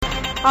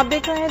آپ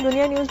دیکھ رہے ہیں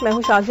دنیا نیوز، میں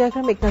ہوں شازیہ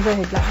اکرم۔ ایک نظر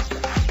head lines per.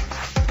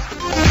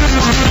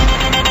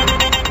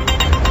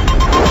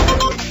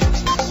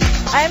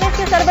 I am F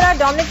کے سربراہ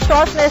ڈومنک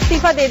شارٹس نے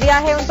استعفیٰ دے دیا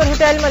ہے، ان پر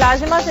ہوٹل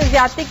ملازمہ سے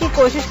زیادتی کی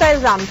کوشش کا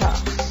الزام تھا۔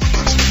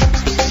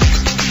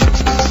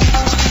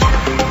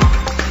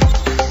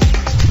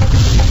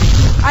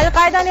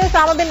 القاعدہ نے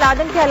اسامہ بن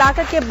لادن کی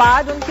ہلاکت کے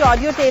بعد ان کی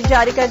آڈیو ٹیپ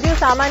جاری کر دی۔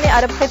 اسامہ نے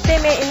عرب خطے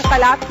میں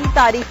انقلاب کی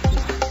تعریف کی۔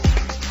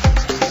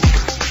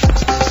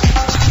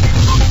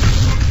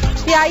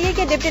 سی آئی اے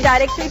کے ڈپٹی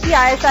ڈائریکٹر کی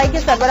آئی ایس آئی کے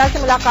سربراہ سے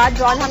ملاقات،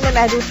 ڈرون حملے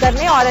محدود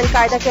کرنے اور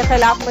القاعدہ کے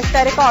خلاف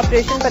مشترکہ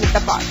آپریشن پر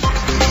اتفاق۔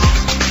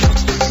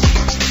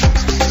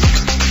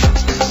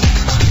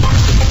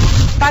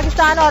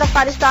 پاکستان اور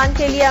افغانستان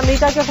کے لیے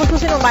امریکہ کے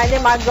خصوصی نمائندے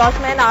مارک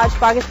گراسمین آج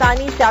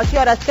پاکستانی سیاسی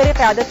اور عسکری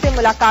قیادت سے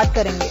ملاقات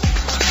کریں گے۔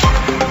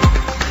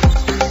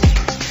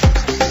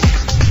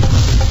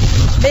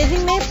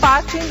 بیجنگ میں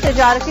پاک چین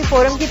تجارتی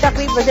فورم کی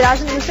تقریب،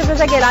 وزیراعظم یوسف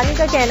رضا گیلانی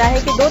کا کہنا ہے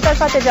کہ دو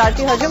طرفہ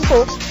تجارتی حجم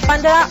کو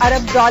 15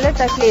 ارب ڈالر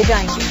تک لے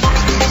جائیں گے۔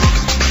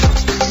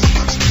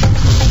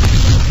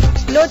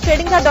 لوڈ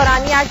شیڈنگ کا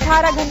دورانیہ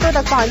 18 گھنٹوں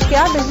تک پہنچ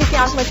گیا، بجلی کی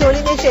آنکھ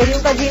مچولی نے شہریوں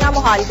کا جینا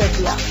محال کر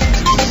دیا۔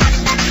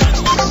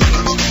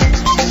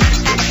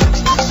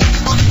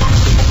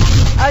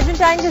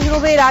 ارجنٹائن کے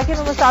جنوب عراقی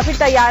میں مسافر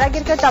طیارہ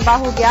گر کر تباہ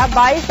ہو گیا،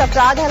 22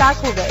 افراد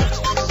ہلاک ہو گئے۔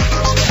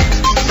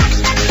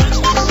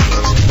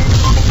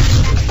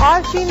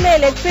 اور چین میں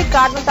الیکٹرک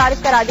کار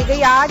متعارف کرا دی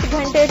گئی، 8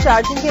 گھنٹے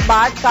چارجنگ کے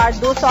بعد کار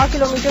 200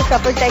 کلومیٹر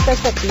سفر طے کر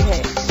سکتی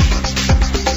ہے۔